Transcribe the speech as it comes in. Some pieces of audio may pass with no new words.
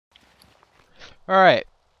Alright,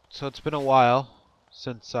 so it's been a while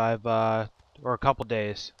since or a couple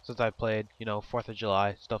days since I played, 4th of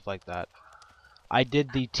July, stuff like that. I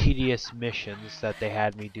did the tedious missions that they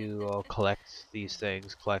had me do, collect these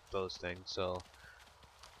things, collect those things, so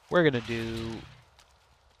we're gonna do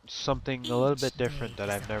something a little bit different that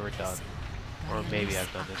I've never done. Or maybe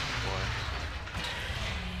I've done this before.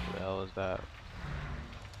 What the hell is that?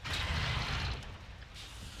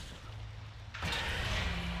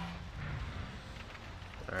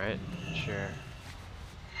 Alright, sure.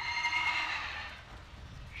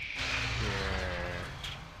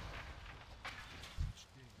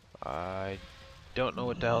 I don't know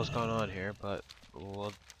what the hell's going on here, but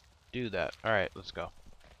we'll do that. Alright, let's go.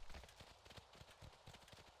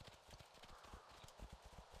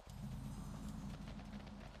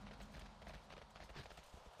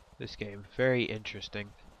 This game, very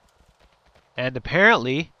interesting. And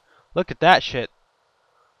apparently, look at that shit.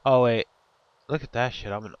 Oh wait, look at that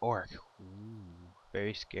shit, I'm an orc. Ooh,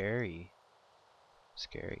 very scary.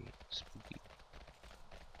 Scary, spooky.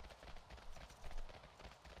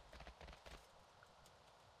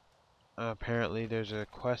 Apparently there's a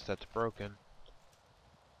quest that's broken.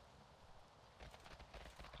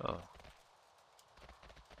 Oh.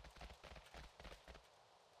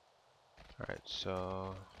 Alright,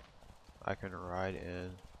 so I can ride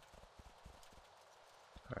in.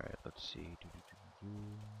 Alright, let's see.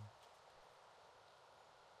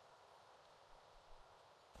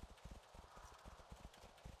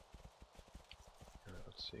 Alright,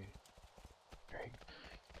 let's see.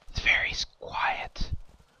 It's very quiet.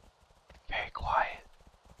 Very quiet.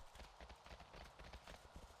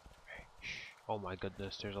 Oh my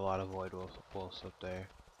goodness, there's a lot of void wolves up there.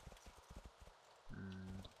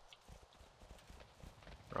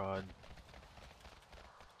 Run.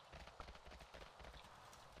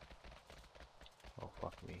 Oh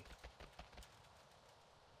fuck me.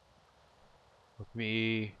 Fuck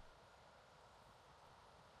me.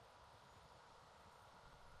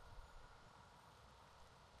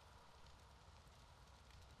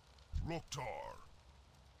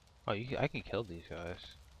 Oh, I can kill these guys.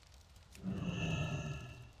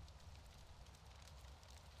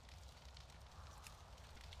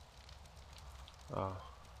 Oh,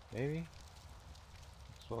 maybe?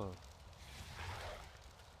 Slow.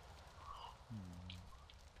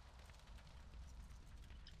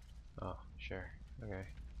 Oh, sure. Okay.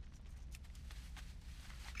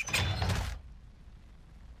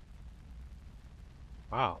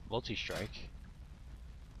 Wow, multi-strike.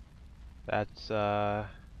 That's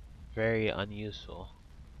very unuseful.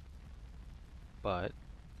 But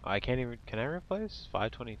I can't even. Can I replace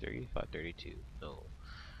 523, 532? No.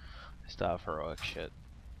 I still have heroic shit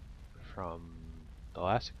from the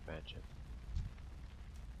last expansion.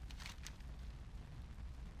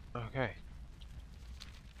 Okay.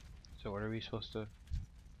 So what are we supposed to?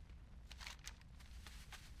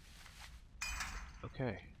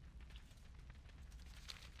 Okay.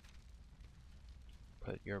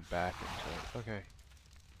 Put your back into it. Okay.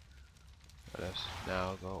 Let us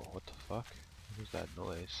now go. What the fuck? What was that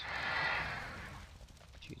noise?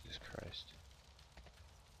 Jesus Christ.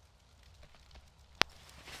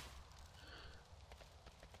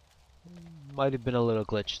 Might have been a little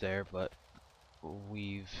glitch there, but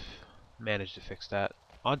we've managed to fix that.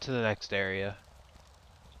 On to the next area.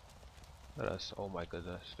 Let us. Oh my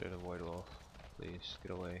goodness, there's a void wolf. Please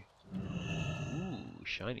get away. Ooh,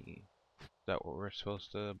 shiny. Is that what we're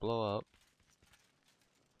supposed to blow up?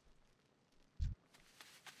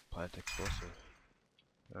 Plant explosive.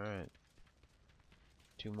 Alright.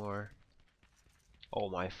 Two more. Oh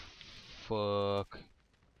my fuck.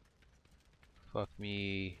 Fuck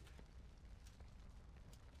me.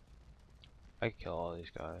 I could kill all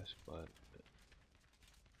these guys, but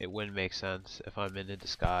it wouldn't make sense if I'm in a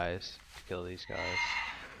disguise to kill these guys.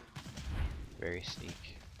 Very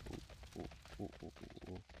sneak. Ooh, ooh, ooh,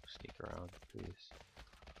 ooh, ooh. Sneak around, please.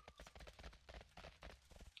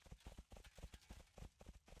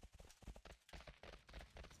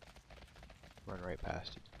 Run right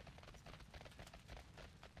past you.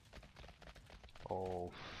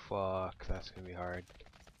 Oh fuck, that's gonna be hard.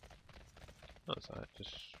 No, it's not.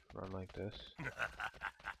 Just run like this.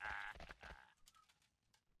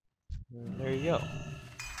 And there you go.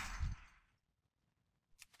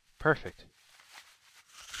 Perfect.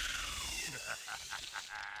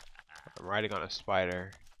 I'm riding on a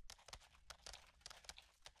spider.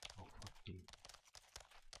 Oh, fuck you.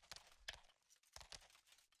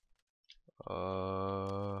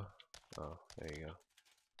 Oh, there you go.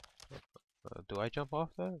 Do I jump off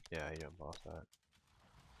that? Yeah, I jump off that.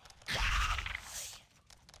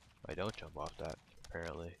 I don't jump off that,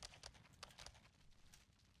 apparently.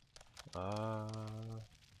 No.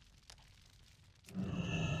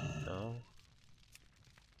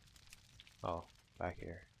 Oh, back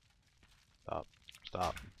here. Stop.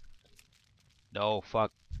 Stop. No,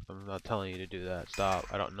 fuck. I'm not telling you to do that. Stop.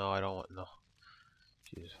 I don't know. I don't want. No.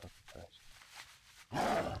 Jesus fucking Christ.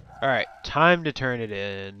 Alright, time to turn it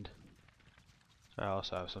in. I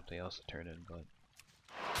also have something else to turn in, but.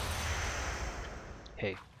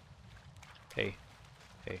 Hey. Hey.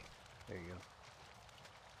 Hey. There you go.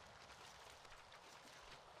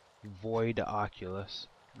 Void Oculus.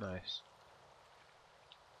 Nice.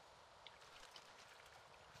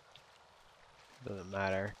 Doesn't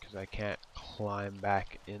matter, because I can't climb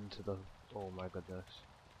back into the... Oh my goodness.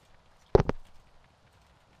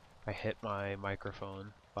 I hit my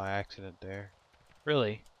microphone by accident there.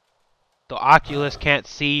 Really? The Oculus can't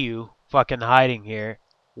see you fucking hiding here.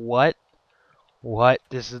 What? What?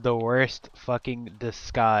 This is the worst fucking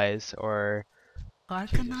disguise, or...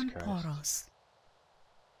 Jesus Christ.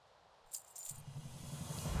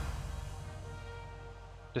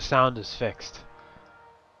 The sound is fixed.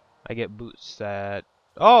 I get boots that...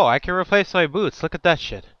 Oh, I can replace my boots. Look at that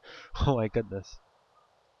shit. Oh my goodness.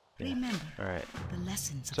 Yeah. Remember Alright. the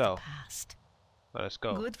lessons of So, the past. let us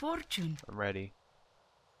go. Good fortune. I'm ready.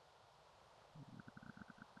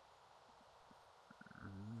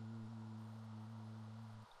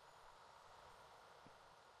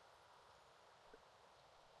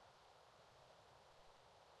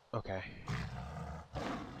 Okay.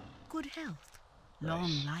 Good health.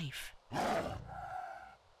 Nice. Long life.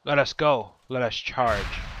 Let us go. Let us charge.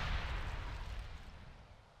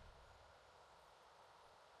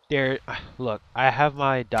 There, look, I have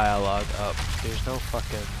my dialogue up. There's no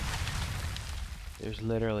fucking... There's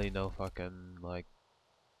literally no fucking, like...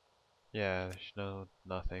 Yeah, there's no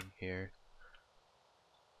nothing here.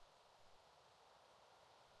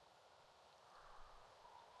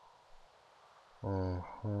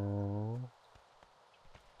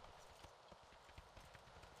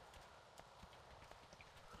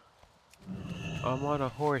 I'm on a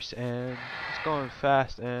horse and it's going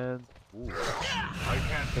fast and... Ooh.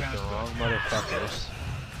 Hit the wrong motherfuckers.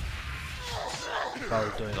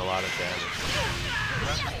 Probably doing a lot of damage.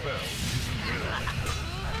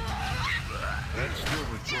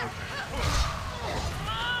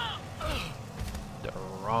 The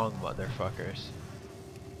wrong motherfuckers.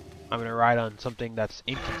 I'm gonna ride on something that's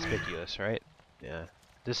inconspicuous, right? Yeah.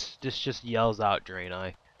 This just yells out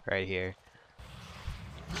Draenor right here.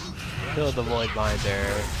 Kill the Void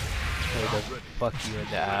Binder. So it doesn't fuck you in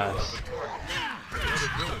the ass.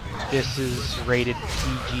 This is rated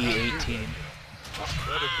PG-18.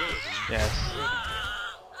 Yes.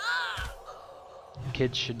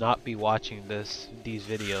 Kids should not be watching these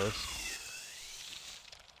videos.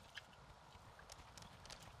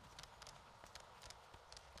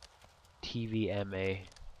 TVMA.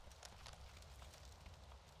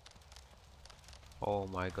 Oh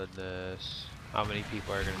my goodness. How many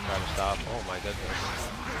people are gonna try to stop? Oh my goodness.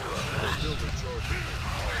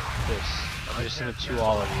 This. I'm just gonna chew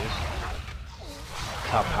all of you. That's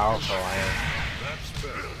how powerful I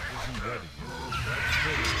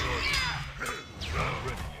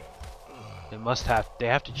am. They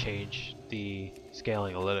have to change the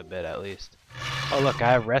scaling a little bit at least. Oh look,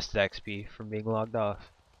 I have rested XP from being logged off.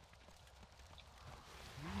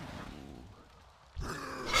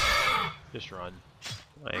 Just run.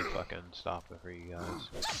 I ain't fucking stopping for you guys.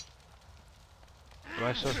 Am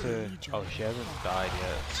I supposed to... Oh, she hasn't died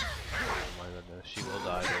yet. Oh my goodness, she will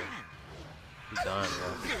die though. She's dying, bro.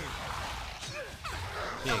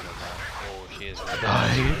 She ain't gonna die. Oh, she is gonna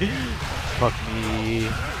die. Fuck me.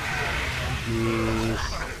 Please.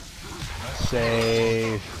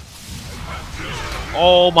 Save.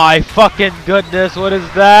 Oh my fucking goodness, what is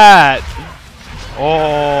that?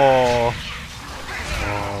 Oh.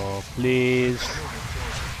 Oh, please.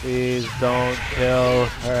 Please don't kill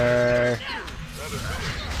her.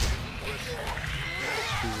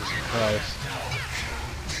 Jesus Christ.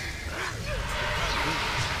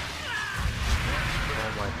 Oh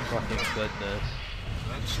my fucking goodness.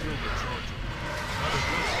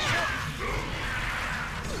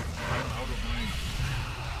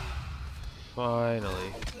 Finally.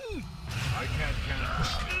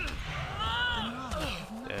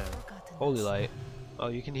 Damn. Holy light. Oh,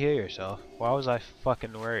 you can heal yourself. Why was I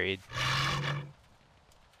fucking worried?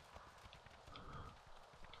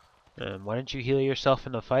 Why didn't you heal yourself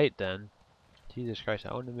in the fight then? Jesus Christ,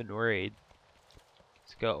 I wouldn't have been worried.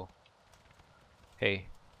 Let's go. Hey.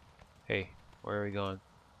 Hey, where are we going?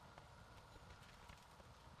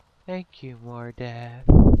 Thank you, more dad.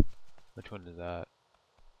 Which one is that?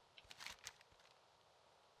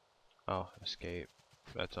 Oh, escape.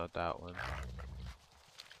 That's not that one.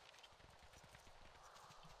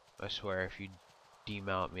 I swear if you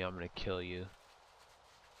demount me, I'm gonna kill you.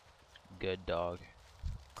 Good dog.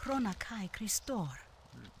 Krona kai Christor.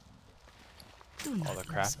 Do All not the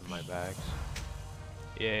crap lose in my faith. bags.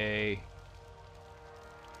 Yay.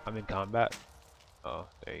 I'm in combat. Oh,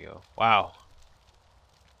 there you go. Wow.